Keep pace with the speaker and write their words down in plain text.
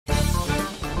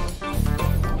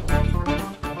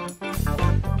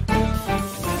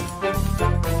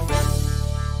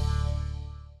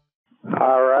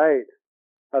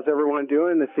How's everyone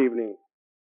doing this evening?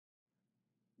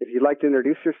 If you'd like to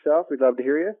introduce yourself, we'd love to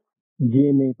hear you.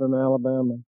 Jimmy from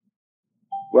Alabama.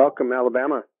 Welcome,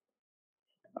 Alabama.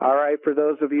 All right, for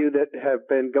those of you that have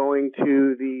been going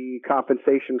to the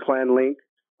compensation plan link,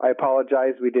 I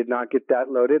apologize we did not get that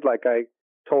loaded like I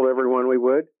told everyone we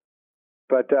would,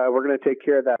 but we're going to take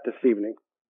care of that this evening.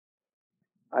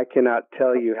 I cannot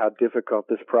tell you how difficult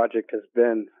this project has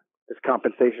been, this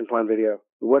compensation plan video.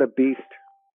 What a beast.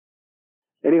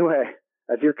 Anyway,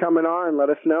 as you're coming on,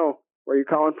 let us know where you're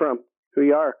calling from, who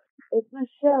you are. It's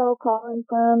Michelle calling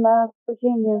from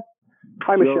Virginia.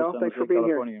 Hi, Michelle. Thanks for being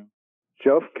here.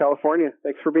 Joe, California.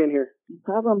 Thanks for being here. No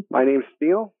problem. My name's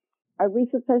Neil. Are we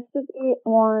supposed to be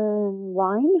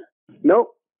online?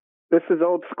 Nope. This is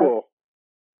old school.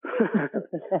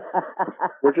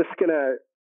 We're just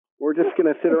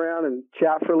gonna sit around and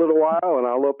chat for a little while, and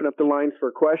I'll open up the lines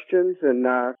for questions and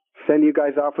send you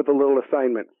guys off with a little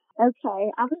assignment. Okay.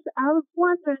 I was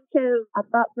wondering too. I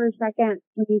thought for a second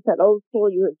when you said old school,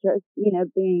 you were just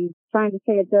trying to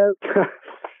say a joke.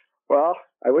 Well,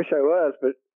 I wish I was,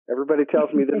 but everybody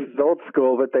tells me this is old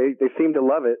school, but they seem to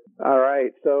love it. All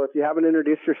right. So if you haven't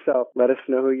introduced yourself, let us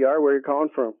know who you are, where you're calling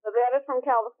from. Savannah from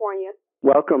California.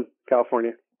 Welcome,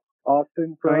 California.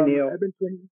 Austin from Hi, Neil.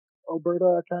 Edmonton,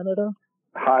 Alberta, Canada.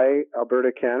 Hi,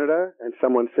 Alberta, Canada. And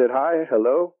someone said hi.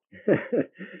 Hello.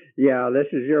 Yeah, this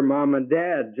is your mom and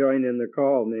dad joining the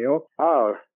call, Neil.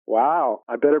 Oh, wow.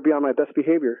 I better be on my best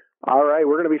behavior. All right.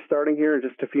 We're going to be starting here in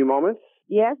just a few moments.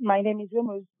 Yes, my name is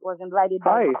Remus. Was invited.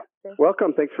 Hi.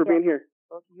 Welcome. Thanks for being here.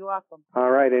 You're welcome. All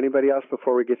right. Anybody else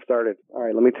before we get started? All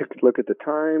right. Let me take a look at the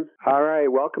time. All right.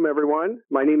 Welcome, everyone.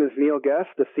 My name is Neil Guest,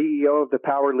 the CEO of the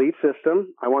Power Lead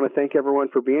System. I want to thank everyone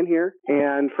for being here.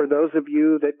 And for those of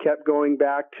you that kept going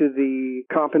back to the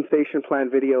compensation plan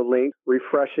video link,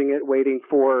 refreshing it, waiting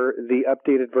for the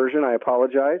updated version, I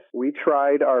apologize. We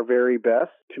tried our very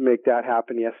best to make that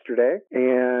happen yesterday.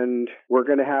 And we're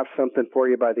going to have something for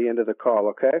you by the end of the call,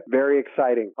 okay? Very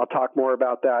exciting. I'll talk more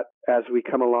about that as we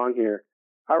come along here.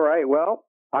 All right, well,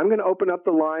 I'm going to open up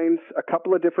the lines a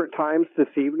couple of different times this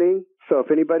evening. So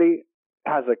if anybody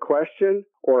has a question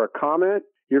or a comment,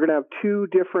 you're going to have two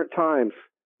different times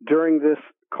during this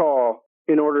call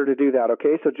in order to do that,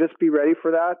 okay? So just be ready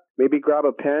for that. Maybe grab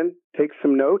a pen, take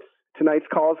some notes. Tonight's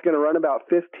call is going to run about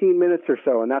 15 minutes or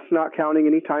so, and that's not counting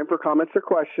any time for comments or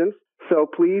questions. So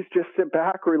please just sit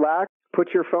back, relax,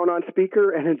 put your phone on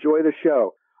speaker, and enjoy the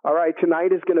show. All right,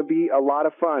 tonight is going to be a lot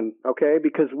of fun, okay,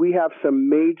 because we have some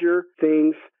major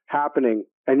things happening,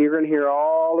 and you're going to hear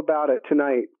all about it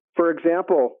tonight. For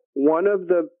example, one of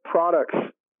the products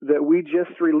that we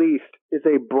just released is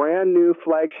a brand new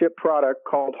flagship product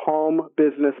called Home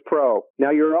Business Pro.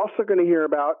 Now, you're also going to hear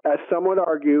about, as some would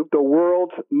argue, the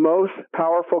world's most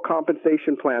powerful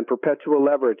compensation plan, Perpetual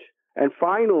Leverage. And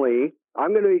finally,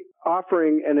 I'm going to be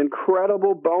offering an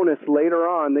incredible bonus later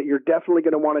on that you're definitely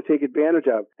going to want to take advantage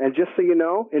of. And just so you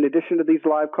know, in addition to these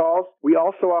live calls, we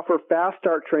also offer fast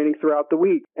start training throughout the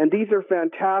week. And these are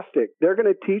fantastic. They're going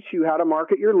to teach you how to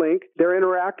market your link. They're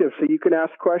interactive, so you can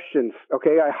ask questions.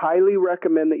 Okay, I highly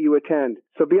recommend that you attend.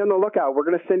 So be on the lookout. We're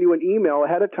going to send you an email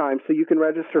ahead of time so you can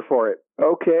register for it.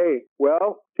 Okay,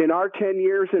 well, in our 10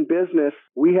 years in business,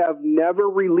 we have never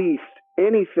released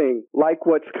anything like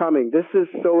what's coming. This is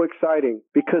so exciting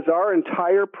because our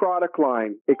entire product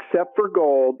line, except for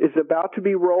gold, is about to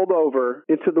be rolled over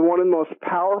into one of the most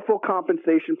powerful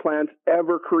compensation plans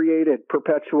ever created,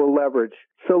 Perpetual Leverage.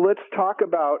 So let's talk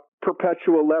about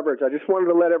Perpetual Leverage. I just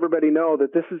wanted to let everybody know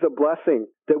that this is a blessing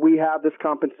that we have this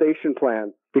compensation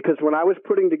plan, because when I was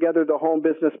putting together the Home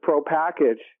Business Pro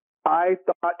package, I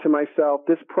thought to myself,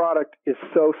 this product is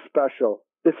so special.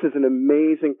 This is an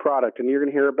amazing product, and you're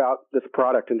going to hear about this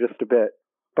product in just a bit.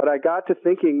 But I got to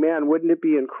thinking, man, wouldn't it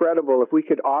be incredible if we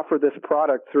could offer this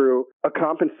product through a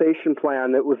compensation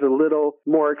plan that was a little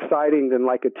more exciting than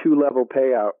like a 2-level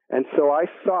payout? And so I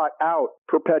sought out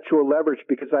Perpetual Leverage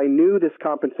because I knew this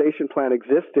compensation plan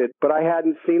existed, but I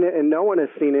hadn't seen it, and no one has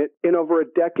seen it in over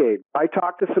a decade. I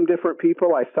talked to some different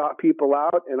people. I sought people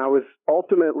out, and I was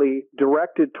ultimately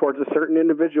directed towards a certain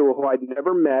individual who I'd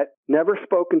never met, never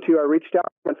spoken to. I reached out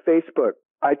on Facebook.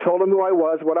 I told him who I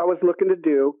was, what I was looking to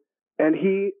do, and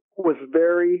he was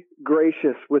very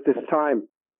gracious with his time.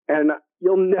 And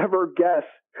you'll never guess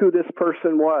who this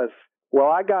person was. Well,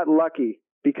 I got lucky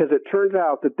because it turns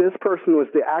out that this person was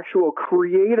the actual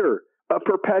creator of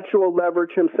Perpetual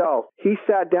Leverage himself. He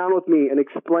sat down with me and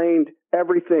explained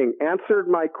everything, answered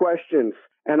my questions,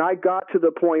 and I got to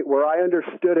the point where I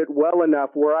understood it well enough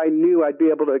where I knew I'd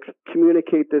be able to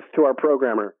communicate this to our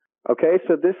programmer. Okay,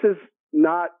 so this is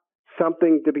not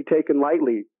something to be taken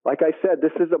lightly. Like I said,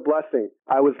 this is a blessing.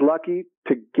 I was lucky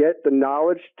to get the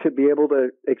knowledge to be able to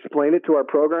explain it to our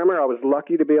programmer. I was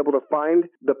lucky to be able to find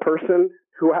the person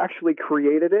who actually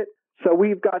created it. So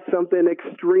we've got something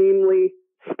extremely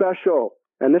special.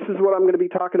 And this is what I'm going to be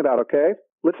talking about, okay?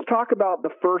 Let's talk about the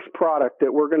first product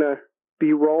that we're going to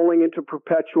be rolling into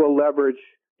perpetual leverage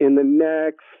in the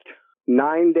next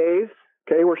 9 days.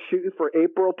 Okay, we're shooting for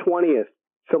April 20th.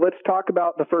 So let's talk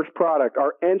about the first product,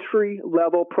 our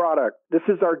entry-level product. This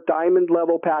is our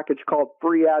diamond-level package called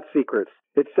Free Ad Secrets.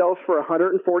 It sells for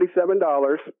 $147.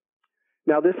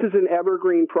 Now, this is an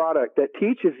evergreen product that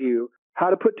teaches you how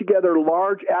to put together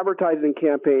large advertising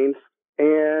campaigns.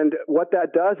 And what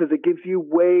that does is it gives you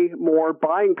way more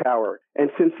buying power. And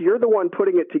since you're the one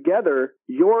putting it together,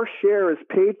 your share is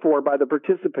paid for by the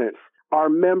participants. Our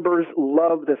members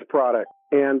love this product.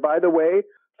 And by the way,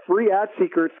 Free Ad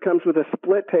Secrets comes with a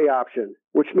split pay option,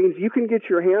 which means you can get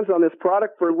your hands on this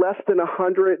product for less than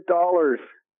 $100.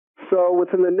 So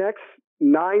within the next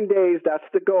 9 days, that's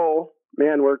the goal.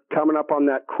 Man, we're coming up on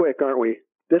that quick, aren't we?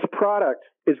 This product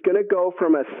is going to go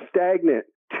from a stagnant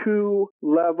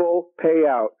 2-level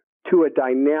payout to a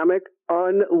dynamic,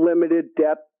 unlimited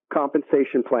depth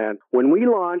compensation plan. When we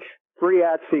launch Free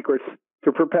Ad Secrets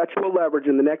to Perpetual Leverage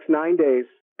in the next 9 days,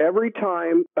 every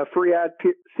time a Free Ad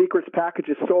Secrets package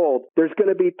is sold, there's going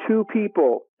to be 2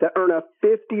 people that earn a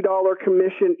 $50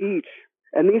 commission each.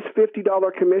 And these $50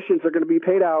 commissions are going to be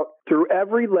paid out through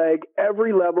every leg,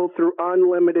 every level, through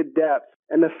unlimited depth.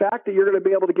 And the fact that you're going to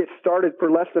be able to get started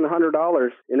for less than $100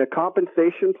 in a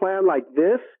compensation plan like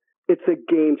this, it's a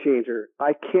game changer.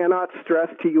 I cannot stress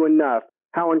to you enough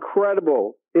how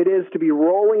incredible it is to be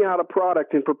rolling out a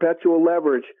product in perpetual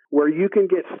leverage where you can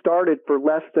get started for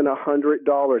less than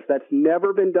 $100. That's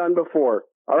never been done before.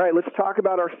 All right, let's talk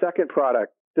about our second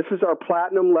product. This is our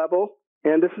platinum level,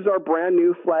 and this is our brand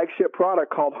new flagship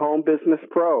product called Home Business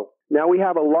Pro. Now we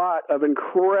have a lot of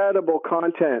incredible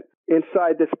content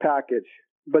inside this package,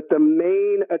 but the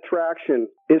main attraction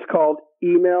is called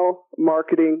Email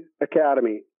Marketing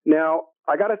Academy. Now,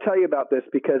 I got to tell you about this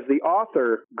because the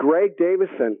author, Greg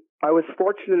Davison, I was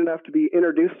fortunate enough to be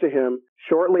introduced to him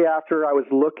shortly after I was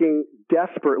looking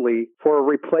desperately for a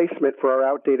replacement for our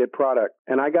outdated product.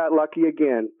 And I got lucky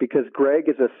again because Greg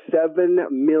is a $7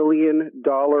 million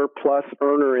plus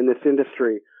earner in this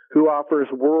industry who offers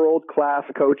world-class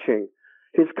coaching.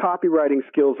 His copywriting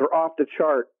skills are off the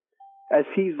chart, as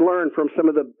he's learned from some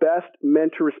of the best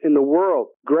mentors in the world.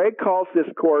 Greg calls this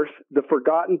course the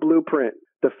Forgotten Blueprint,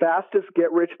 the fastest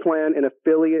get-rich plan in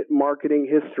affiliate marketing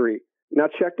history. Now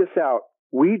check this out.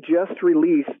 We just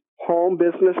released Home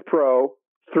Business Pro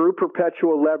through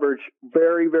Perpetual Leverage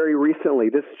very, very recently.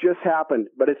 This just happened,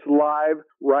 but it's live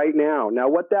right now. Now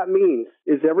what that means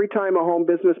is every time a Home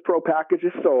Business Pro package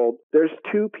is sold, there's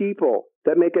 2 people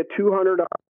that make a $200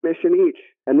 commission each.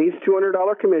 And these $200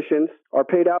 commissions are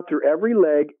paid out through every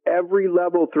leg, every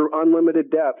level, through unlimited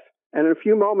depth. And in a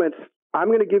few moments, I'm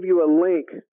going to give you a link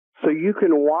so you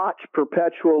can watch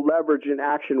Perpetual Leverage in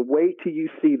action. Wait till you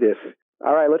see this.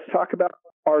 All right, let's talk about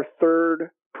our third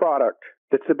product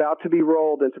that's about to be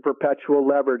rolled into Perpetual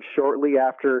Leverage shortly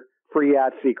after Free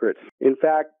Ad Secrets. In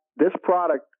fact, this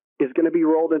product is going to be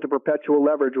rolled into Perpetual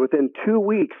Leverage within 2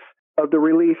 weeks of the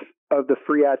release of the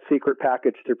Free Ad Secret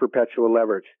package to Perpetual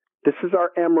Leverage. This is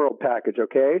our Emerald package,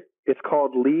 okay? It's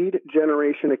called Lead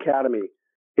Generation Academy.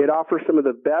 It offers some of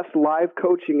the best live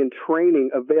coaching and training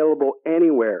available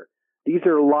anywhere. These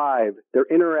are live, they're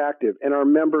interactive, and our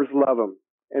members love them.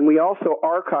 And we also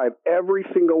archive every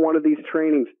single one of these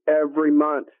trainings every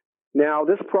month. Now,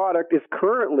 this product is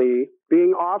currently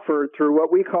being offered through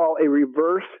what we call a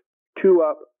reverse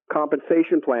 2-up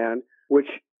compensation plan, which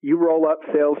you roll up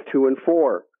sales 2 and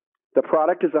 4. The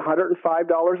product is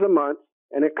 $105 a month,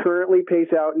 and it currently pays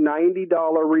out $90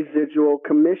 residual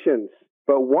commissions.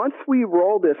 But once we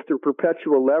roll this through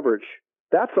Perpetual Leverage,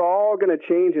 that's all going to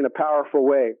change in a powerful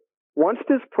way. Once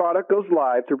this product goes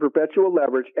live through Perpetual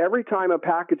Leverage, every time a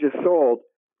package is sold,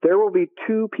 there will be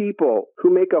 2 people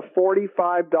who make a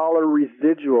 $45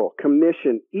 residual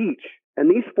commission each.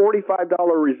 And these $45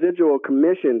 residual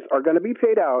commissions are going to be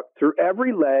paid out through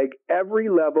every leg, every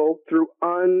level, through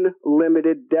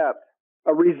unlimited depth.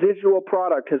 A residual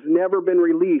product has never been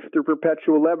released through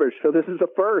Perpetual Leverage, so this is a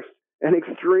first and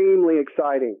extremely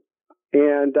exciting.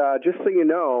 And just so you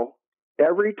know,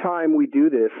 every time we do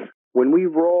this, when we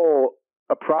roll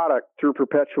a product through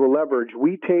Perpetual Leverage,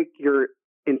 we take your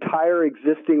entire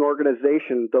existing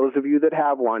organization, those of you that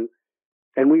have one,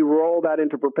 and we roll that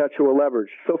into Perpetual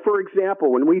Leverage. So for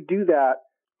example, when we do that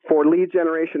for Lead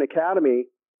Generation Academy,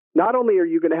 not only are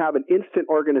you going to have an instant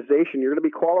organization, you're going to be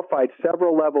qualified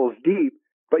several levels deep,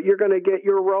 but you're going to get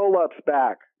your roll-ups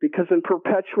back because in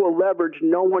perpetual leverage,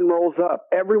 no one rolls up.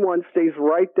 Everyone stays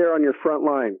right there on your front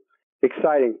line.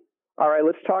 Exciting. All right,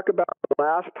 let's talk about the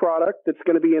last product that's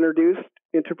going to be introduced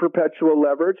into perpetual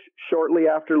leverage shortly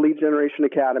after Lead Generation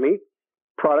Academy.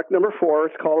 Product number 4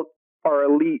 is called our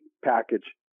Elite package.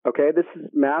 Okay, this is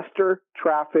Master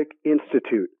Traffic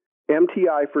Institute,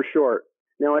 MTI for short.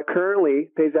 Now, it currently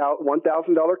pays out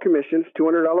 $1,000 commissions,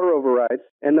 $200 overrides,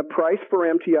 and the price for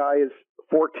MTI is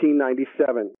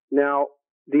 $14.97. Now,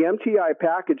 the MTI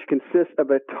package consists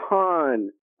of a ton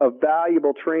of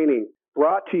valuable training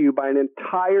brought to you by an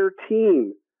entire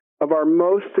team of our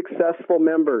most successful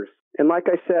members. And like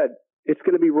I said, it's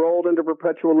going to be rolled into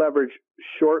perpetual leverage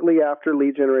shortly after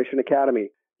Lead Generation Academy.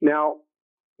 Now,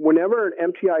 whenever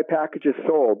an MTI package is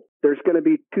sold, there's going to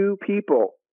be 2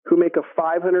 people who make a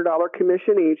 $500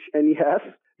 commission each. And yes,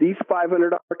 these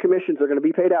 $500 commissions are going to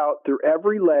be paid out through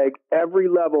every leg, every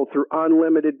level, through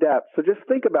unlimited depth. So just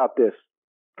think about this.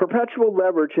 Perpetual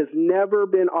leverage has never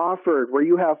been offered where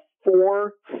you have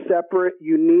 4 separate,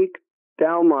 unique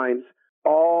downlines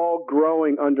all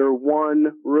growing under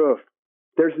one roof.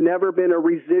 There's never been a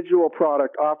residual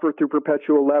product offered through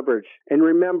perpetual leverage. And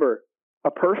remember,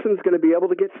 a person's going to be able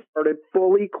to get started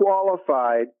fully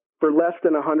qualified for less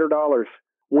than $100.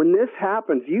 When this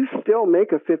happens, you still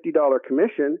make a $50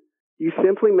 commission. You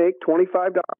simply make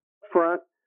 $25 front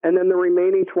and then the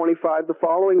remaining $25 the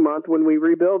following month when we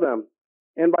rebill them.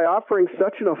 And by offering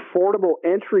such an affordable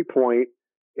entry point,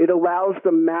 it allows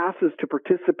the masses to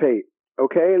participate.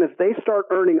 Okay, and as they start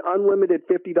earning unlimited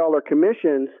 $50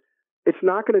 commissions, it's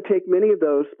not going to take many of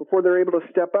those before they're able to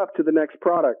step up to the next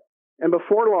product. And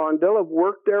before long, they'll have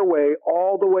worked their way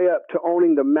all the way up to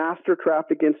owning the Master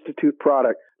Traffic Institute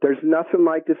product. There's nothing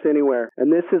like this anywhere.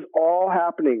 And this is all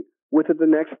happening within the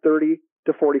next 30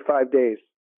 to 45 days.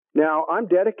 Now, I'm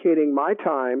dedicating my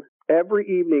time every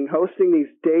evening hosting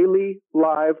these daily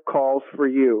live calls for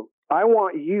you. I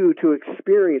want you to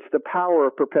experience the power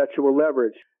of perpetual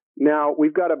leverage. Now,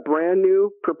 we've got a brand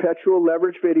new perpetual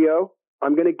leverage video.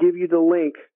 I'm going to give you the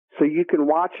link so you can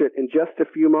watch it in just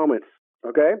a few moments,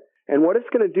 okay? And what it's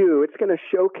going to do, it's going to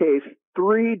showcase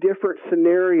 3 different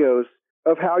scenarios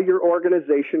of how your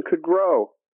organization could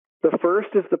grow. The first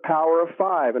is the power of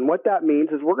 5. And what that means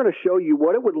is we're going to show you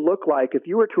what it would look like if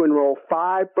you were to enroll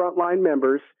 5 frontline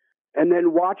members and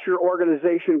then watch your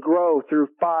organization grow through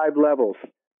 5 levels,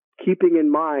 keeping in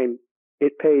mind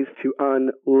it pays to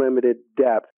unlimited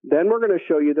depth. Then we're going to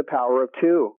show you the power of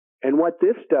 2. And what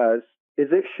this does is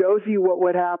it shows you what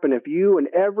would happen if you and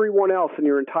everyone else in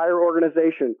your entire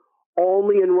organization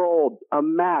only enrolled a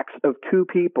max of 2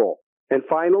 people. And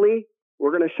finally,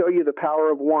 we're going to show you the power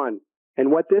of 1.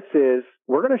 And what this is,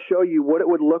 we're going to show you what it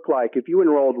would look like if you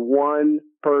enrolled 1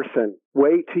 person.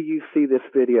 Wait till you see this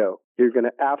video. You're going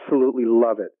to absolutely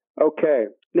love it. Okay.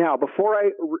 Now, before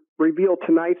I reveal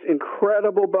tonight's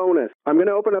incredible bonus, I'm going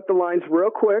to open up the lines real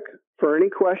quick for any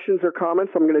questions or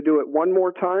comments. I'm going to do it one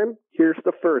more time. Here's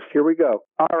the first. Here we go.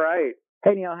 All right.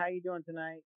 Hey, Neil, how you doing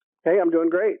tonight? Hey, I'm doing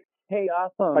great. Hey,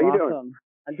 awesome. How you doing?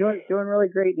 I'm doing really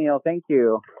great, Neil. Thank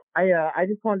you. I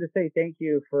just wanted to say thank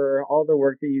you for all the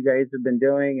work that you guys have been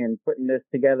doing and putting this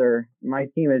together. My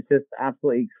team has just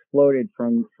absolutely exploded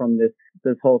from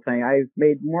this whole thing. I've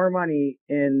made more money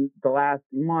in the last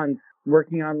month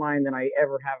working online than I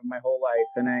ever have in my whole life,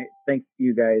 and I thanks to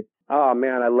you guys. Oh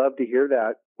man, I love to hear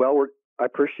that. Well, I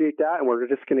appreciate that, and we're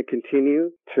just going to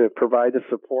continue to provide the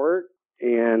support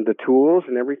and the tools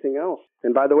and everything else.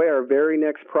 And by the way, our very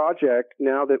next project,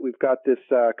 now that we've got this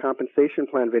compensation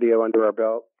plan video under our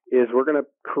belt, is we're going to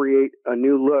create a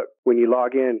new look when you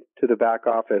log in to the back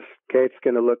office. Okay, it's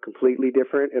going to look completely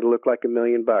different. It'll look like $1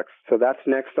 million. So that's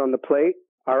next on the plate.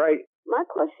 All right. My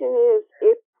question is,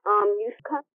 if you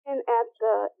come in at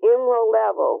the enroll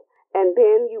level and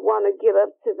then you want to get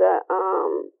up to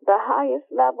the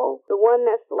highest level, the one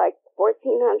that's like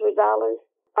 $1,400,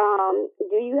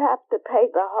 do you have to pay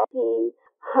the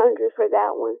 $1,400 for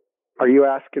that one? Are you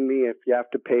asking me if you have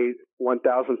to pay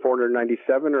 $1,497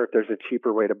 or if there's a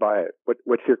cheaper way to buy it?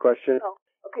 What's your question? Oh,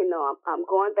 okay, no, I'm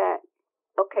going back.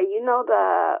 Okay, you know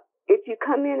if you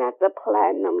come in at the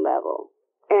platinum level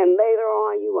and later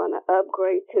on you want to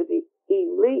upgrade to the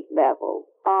elite level,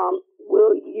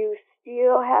 will you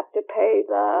still have to pay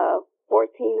the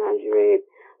 $1,490?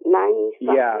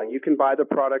 Yeah, you can buy the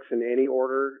products in any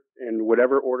order, and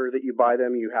whatever order that you buy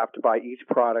them, you have to buy each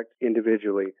product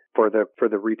individually for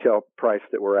the retail price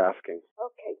that we're asking.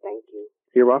 Okay, thank you.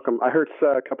 You're welcome. I heard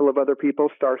a couple of other people,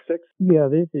 star 6. Yeah,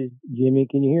 this is Jimmy.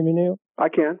 Can you hear me now? I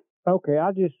can. Okay,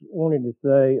 I just wanted to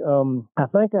say, I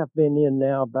think I've been in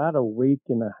now about a week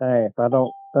and a half. I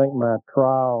don't think my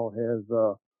trial has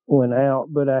went out,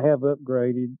 but I have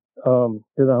upgraded to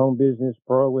the Home Business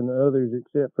Pro and the others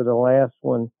except for the last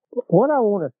one. What I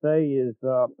want to say is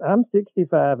I'm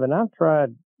 65 and I've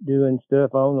tried doing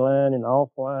stuff online and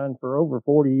offline for over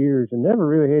 40 years and never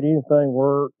really had anything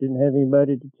work, didn't have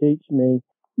anybody to teach me.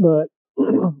 But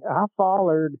I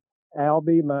followed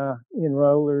Albie, my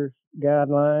enroller's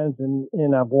guidelines,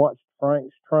 and I've watched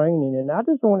Frank's training. And I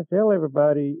just want to tell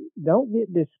everybody, don't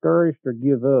get discouraged or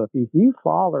give up. If you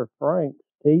follow Frank's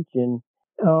teaching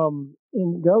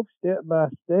and go step by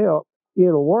step,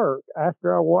 it'll work.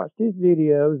 After I watched his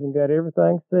videos and got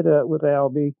everything set up with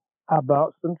Albie, I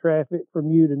bought some traffic from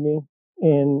Udemy,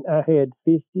 and I had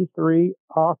 53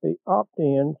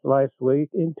 opt-ins last week,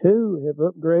 and 2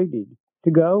 have upgraded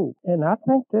to go. And I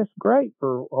think that's great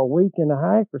for a week and a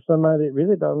half for somebody that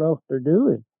really don't know what they're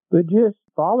doing. But just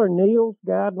follow Neil's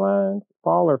guidelines,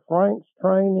 follow Frank's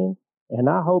training, and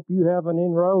I hope you have an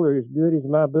enroller as good as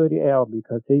my buddy Albie,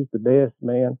 because he's the best,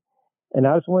 man. And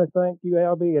I just want to thank you,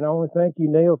 Albie, and I want to thank you,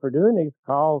 Neil, for doing these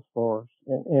calls for us.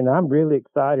 And I'm really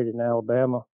excited in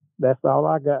Alabama. That's all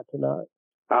I got tonight.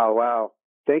 Oh, wow.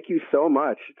 Thank you so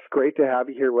much. It's great to have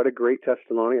you here. What a great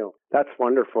testimonial. That's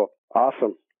wonderful.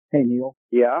 Awesome. Hey, Neil.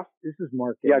 Yeah? This is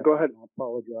Mark. Yeah, go ahead. I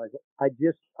apologize. I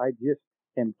just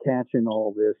am catching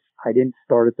all this. I didn't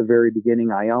start at the very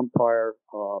beginning. I umpire.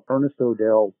 Ernest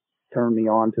Odell turned me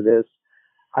on to this.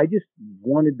 I just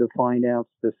wanted to find out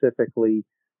specifically,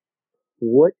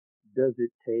 what does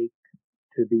it take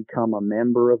to become a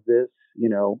member of this? You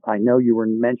know, I know you were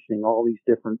mentioning all these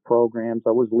different programs.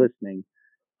 I was listening.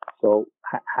 So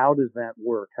how does that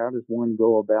work? How does one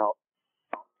go about?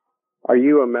 Are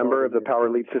you a member of the Power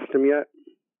Lead system yet?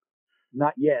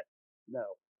 Not yet. No.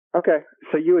 Okay.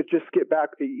 So you would just get back.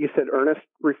 You said Ernest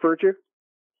referred you?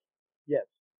 Yes.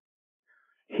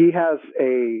 He has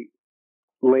a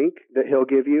link that he'll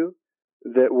give you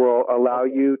that will allow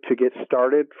you to get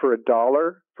started for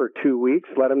 $1 for 2 weeks.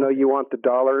 Let him know you want the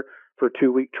 $1 for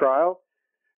 2-week trial.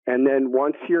 And then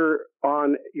once you're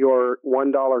on your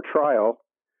 $1 trial,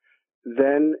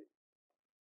 then,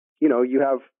 you know, you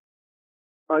have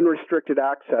unrestricted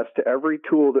access to every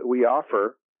tool that we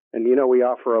offer. And, you know, we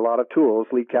offer a lot of tools: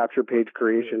 lead capture, page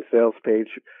creation, sales page,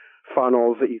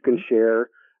 funnels that you can share,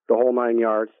 the whole 9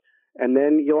 yards. And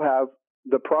then you'll have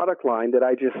the product line that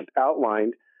I just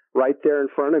outlined right there in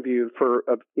front of you for,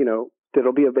 you know,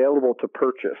 that'll be available to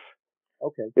purchase.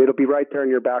 Okay. It'll be right there in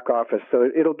your back office. So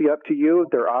it'll be up to you.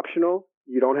 They're optional.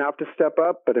 You don't have to step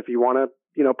up, but if you want to,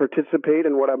 you know, participate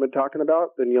in what I've been talking about,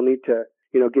 then you'll need to,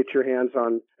 you know, get your hands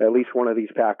on at least one of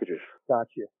these packages.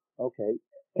 Gotcha. Okay.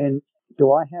 And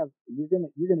do I have, you're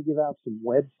gonna give out some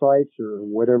websites or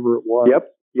whatever it was? Yep.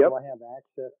 Do I have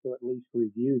access to at least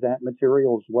review that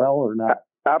material as well, or not?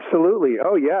 Absolutely.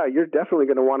 Oh yeah, you're definitely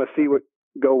going to want to see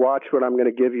go watch what I'm going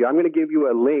to give you. I'm going to give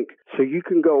you a link so you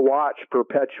can go watch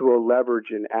Perpetual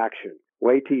Leverage in action.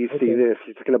 Wait till you see this.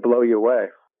 It's going to blow you away.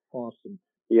 Awesome.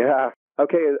 Yeah.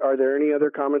 Okay. Are there any other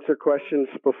comments or questions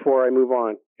before I move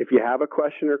on? If you have a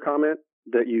question or comment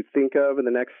that you think of in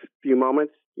the next few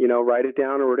moments, you know, write it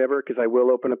down or whatever, because I will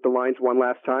open up the lines one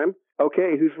last time.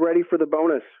 Okay. Who's ready for the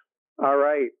bonus? All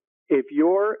right. If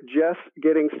you're just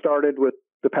getting started with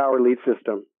the Power Lead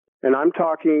system, and I'm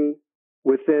talking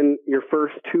within your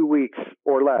first 2 weeks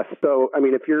or less. So, I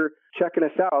mean, if you're checking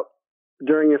us out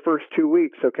during your first 2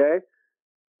 weeks, okay,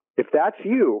 if that's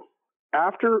you,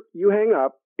 after you hang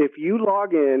up, if you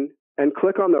log in and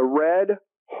click on the red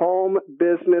Home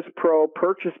Business Pro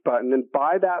purchase button and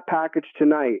buy that package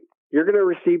tonight, you're going to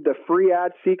receive the free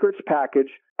Ad Secrets package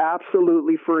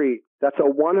absolutely free. That's a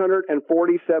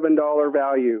 $147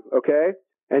 value, okay?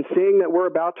 And seeing that we're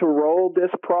about to roll this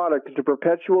product into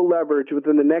Perpetual Leverage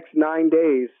within the next 9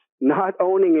 days, not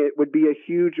owning it would be a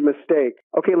huge mistake.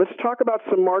 Okay, let's talk about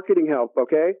some marketing help,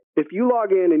 okay? If you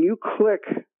log in and you click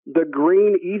the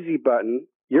green easy button,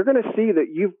 you're going to see that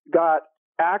you've got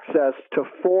access to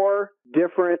 4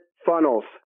 different funnels.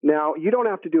 Now, you don't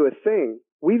have to do a thing.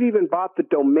 We've even bought the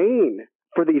domain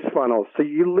for these funnels. So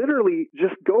you literally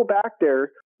just go back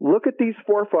there, look at these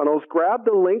 4 funnels, grab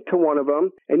the link to one of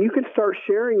them, and you can start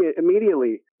sharing it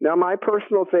immediately. Now, my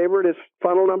personal favorite is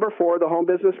funnel number 4, the Home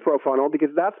Business Pro funnel,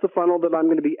 because that's the funnel that I'm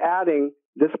going to be adding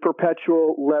this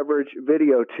Perpetual Leverage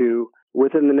video to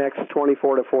within the next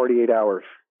 24 to 48 hours.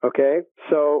 Okay?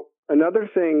 So another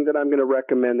thing that I'm going to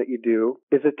recommend that you do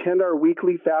is attend our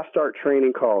weekly Fast Start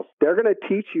training calls. They're going to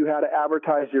teach you how to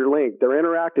advertise your link. They're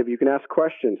interactive. You can ask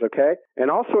questions, okay?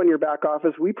 And also in your back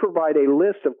office, we provide a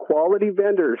list of quality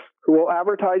vendors who will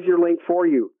advertise your link for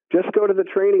you. Just go to the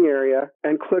training area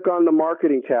and click on the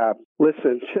marketing tab.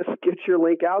 Listen, just get your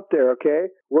link out there, okay?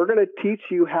 We're going to teach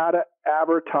you how to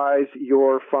advertise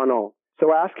your funnel.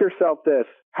 So ask yourself this: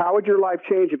 how would your life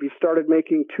change if you started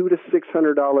making $200 to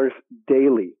 $600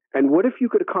 daily? And what if you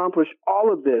could accomplish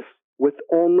all of this with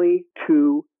only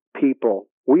 2 people?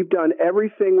 We've done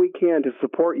everything we can to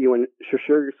support you and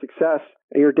assure your success,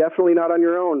 and you're definitely not on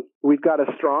your own. We've got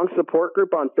a strong support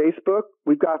group on Facebook.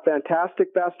 We've got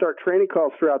fantastic Fast Start training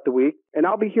calls throughout the week, and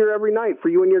I'll be here every night for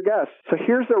you and your guests. So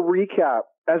here's a recap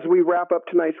as we wrap up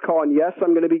tonight's call. And yes,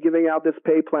 I'm going to be giving out this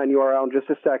pay plan URL in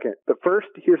just a second. But first,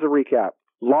 here's a recap.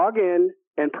 Log in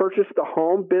and purchase the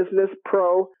Home Business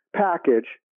Pro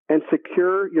package and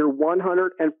secure your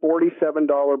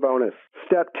 $147 bonus.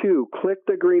 Step 2, click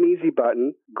the green easy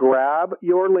button, grab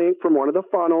your link from one of the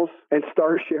funnels, and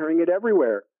start sharing it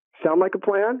everywhere. Sound like a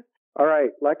plan? All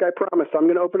right, like I promised, I'm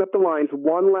going to open up the lines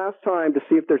one last time to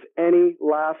see if there's any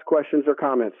last questions or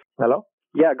comments. Hello?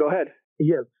 Yeah, go ahead.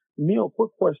 Yes. Neil,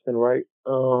 quick question, right?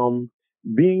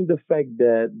 Being the fact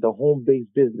that the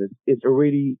home-based business is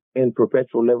already in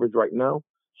perpetual leverage right now,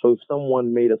 so if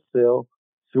someone made a sale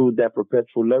through that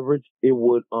perpetual leverage, it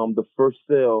would the first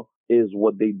sale is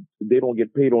what they don't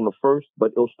get paid on the first,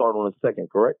 but it'll start on the second,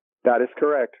 correct? That is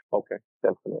correct. Okay,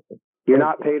 definitely. You're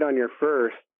not paid on your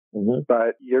first,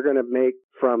 but you're going to make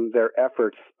from their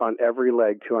efforts on every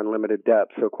leg to unlimited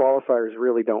depth. So qualifiers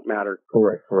really don't matter.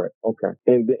 Correct. Okay.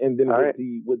 And then All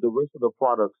with the rest of the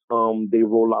products, they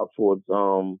roll out towards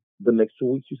the next 2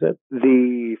 weeks, you said?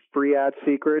 The free ad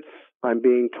secrets, I'm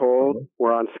being told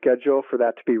we're on schedule for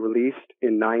that to be released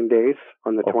in 9 days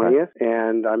on the 20th.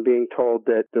 And I'm being told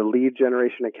that the Lead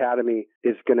Generation Academy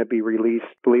is going to be released,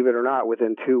 believe it or not,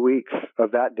 within 2 weeks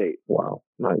of that date. Wow.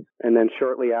 Nice. And then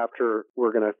shortly after,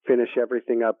 we're going to finish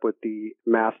everything up with the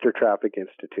Master Traffic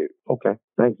Institute. Okay.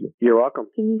 Thank you. You're welcome.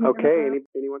 Can you hear me now?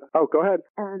 Anyone? Oh, go ahead.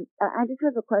 I just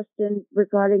have a question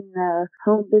regarding the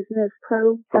Home Business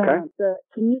Pro. Okay.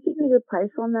 Can you give me the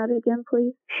price on that again,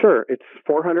 please? Sure. It's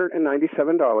 $497.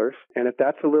 And if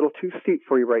that's a little too steep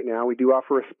for you right now, we do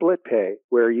offer a split pay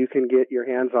where you can get your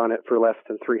hands on it for less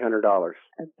than $300.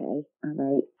 Okay. All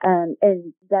right. And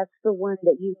that's the one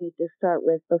that you need to start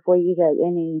with before you go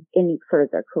any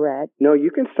further, correct? No,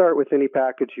 you can start with any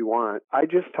package you want. I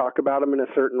just talk about them in a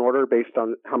certain order based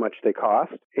on how much they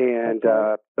cost. And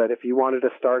but if you wanted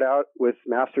to start out with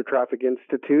Master Traffic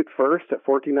Institute first at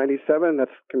 $1497,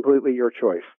 that's completely your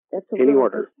choice. That's any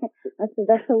order.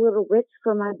 That's a little rich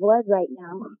for my blood right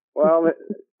now. Well,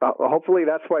 hopefully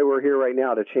that's why we're here right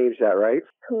now, to change that, right?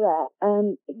 Correct.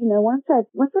 Once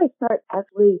I start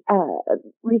actually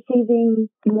receiving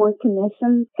more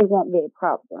commissions, it won't be a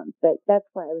problem. But that's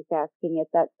why I was asking if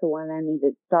that's the one I need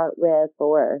to start with,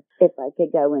 or if I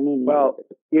could go in any. Well,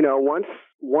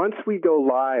 once we go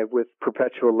live with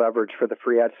Perpetual Leverage for the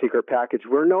free ad secret package,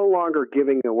 we're no longer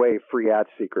giving away free ad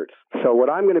secrets. So what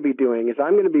I'm going to be doing is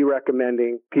I'm going to be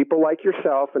recommending people like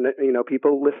yourself and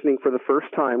people listening for the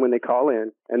first time when they call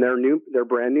in and they're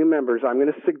brand new members. I'm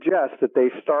going to suggest that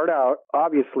they start out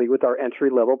obviously with our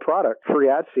entry level product, free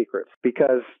ad secrets,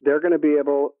 because they're going to be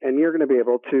able and you're going to be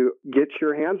able to get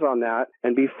your hands on that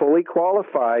and be fully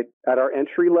qualified at our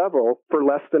entry level for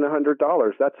less than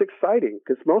 $100. That's exciting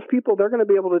because most people, they're going to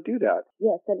be able to do that.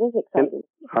 Yes, that is exciting.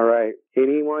 All right.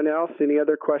 Anyone else? Any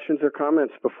other questions or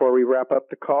comments before we wrap up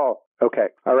the call? Okay.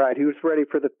 All right. Who's ready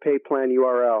for the pay plan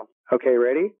URL? Okay,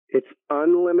 ready? It's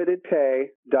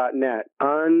unlimitedpay.net.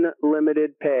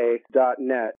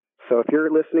 Unlimitedpay.net. So if you're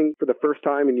listening for the first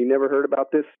time and you never heard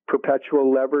about this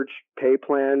Perpetual Leverage Pay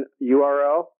Plan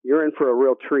URL, you're in for a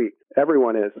real treat.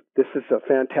 Everyone is. This is a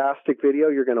fantastic video.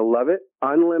 You're going to love it.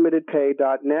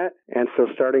 Unlimitedpay.net. And so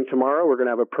starting tomorrow, we're going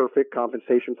to have a perfect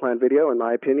compensation plan video, in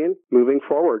my opinion, moving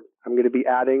forward. I'm going to be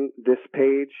adding this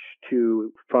page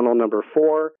to funnel number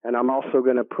 4, and I'm also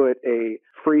going to put a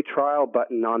free trial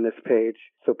button on this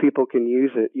page so people can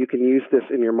use it. You can use this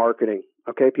in your marketing.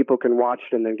 Okay? People can watch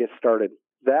it and then get started.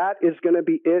 That is going to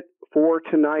be it for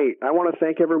tonight. I want to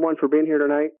thank everyone for being here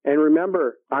tonight. And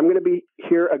remember, I'm going to be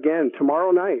here again tomorrow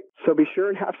night. So be sure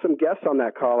and have some guests on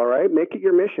that call, all right? Make it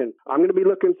your mission. I'm going to be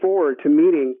looking forward to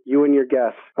meeting you and your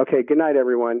guests. Okay, good night,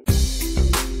 everyone.